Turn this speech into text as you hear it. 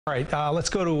All right,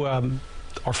 let's go to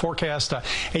our forecast.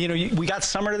 And, we got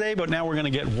summer today, but now we're going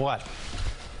to get what?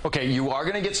 Okay, you are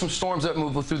going to get some storms that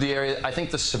move through the area. I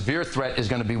think the severe threat is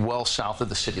going to be well south of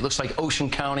the city. Looks like Ocean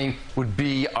County would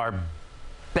be our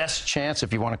best chance,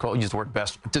 if you want to use the word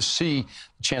best, to see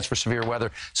the chance for severe weather.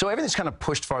 So everything's kind of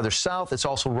pushed farther south. It's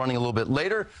also running a little bit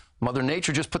later. Mother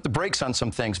Nature just put the brakes on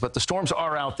some things, but the storms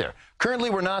are out there. Currently,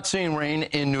 we're not seeing rain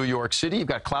in New York City. You've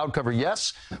got cloud cover,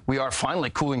 yes. We are finally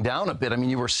cooling down a bit. I mean,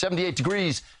 you were 78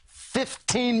 degrees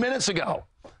 15 minutes ago.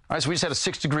 All right, so we just had a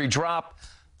 6-degree drop.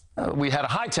 We had a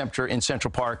high temperature in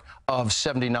Central Park of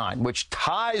 79, which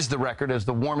ties the record as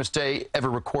the warmest day ever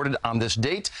recorded on this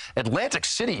date. Atlantic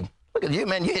City, look at you,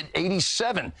 man. You hit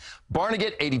 87.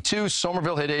 Barnegat, 82.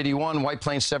 Somerville hit 81. White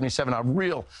Plains, 77. A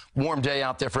real warm day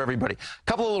out there for everybody. A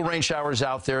couple of little rain showers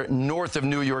out there north of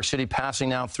New York City, passing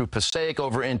now through Passaic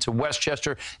over into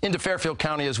Westchester, into Fairfield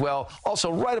County as well.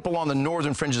 Also right up along the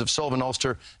northern fringes of Sullivan,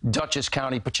 Ulster, Dutchess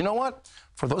County. But you know what?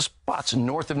 For those spots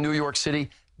north of New York City,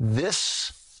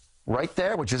 this right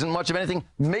there, which isn't much of anything,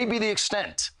 may be the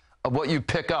extent of what you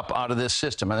pick up out of this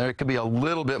system. And there could be a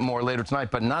little bit more later tonight,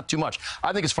 but not too much.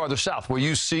 I think it's farther south where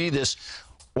you see this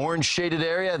orange shaded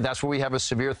area. That's where we have a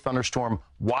severe thunderstorm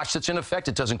watch that's in effect.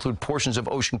 It does include portions of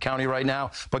Ocean County right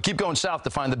now, but keep going south to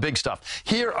find the big stuff.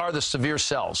 Here are the severe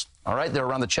cells. All right, they're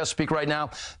around the Chesapeake right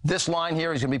now. This line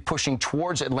here is going to be pushing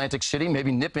towards Atlantic City,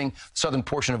 maybe nipping the southern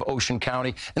portion of Ocean County.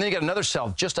 And then you got another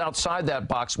cell just outside that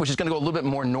box, which is going to go a little bit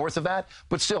more north of that.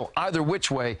 But still, either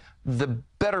which way, the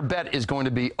better bet is going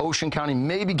to be Ocean County,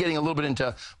 maybe getting a little bit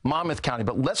into Monmouth County.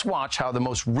 But let's watch how the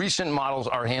most recent models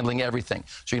are handling everything.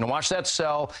 So you're going to watch that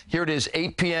cell. Here it is,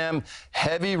 8 p.m.,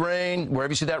 heavy rain,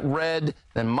 wherever you see that red,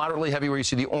 then moderately heavy where you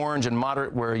see the orange, and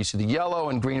moderate where you see the yellow,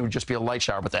 and green would just be a light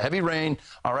shower. But the heavy rain,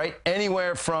 all right,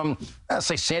 anywhere from,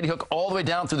 say, Sandy Hook all the way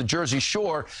down through the Jersey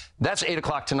Shore, that's 8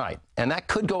 o'clock tonight. And that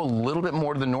could go a little bit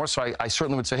more to the north, so I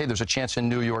certainly would say, hey, there's a chance in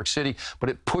New York City. But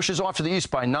it pushes off to the east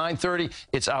by 9:30.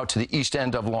 It's out to the east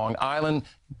end of Long Island,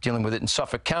 dealing with it in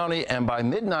Suffolk County. And by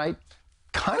midnight,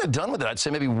 kind of done with it. I'd say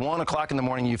maybe 1 o'clock in the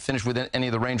morning, you finish with any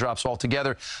of the raindrops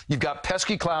altogether. You've got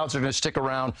pesky clouds that are going to stick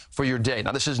around for your day.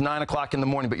 Now, this is 9 o'clock in the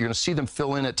morning, but you're going to see them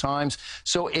fill in at times.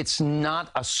 So it's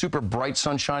not a super bright,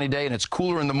 sunshiny day, and it's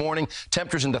cooler in the morning.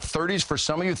 Temperatures in the 30s for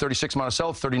some of you, 36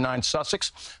 Monticello, 39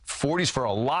 Sussex, 40s for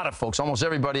a lot of folks, almost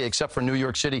everybody except for New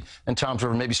York City and Toms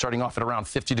River, maybe starting off at around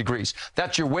 50 degrees.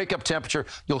 That's your wake-up temperature.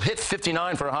 You'll hit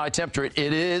 59 for a high temperature.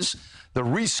 It is the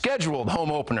rescheduled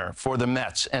home opener for the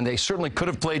Mets, and they certainly could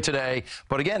have played today.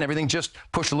 But again, everything just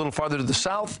pushed a little farther to the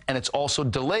south, and it's also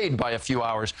delayed by a few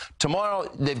hours.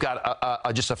 Tomorrow, they've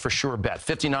got just a for sure bet.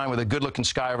 59 with a good-looking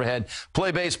sky overhead.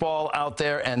 Play baseball out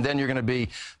there, and then you're going to be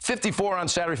 54 on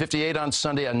Saturday, 58 on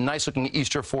Sunday, a nice-looking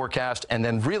Easter forecast, and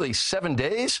then really 7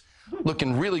 days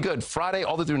looking really good. Friday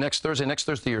all the way through next Thursday. Next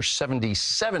Thursday, you're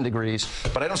 77 degrees,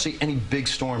 but I don't see any big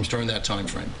storms during that time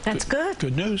frame. That's good.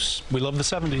 Good news. We love the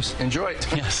 70s. Enjoy it.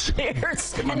 Yes.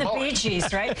 Cheers. And the Bee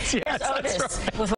Gees, right? Yes, Here's Otis right. with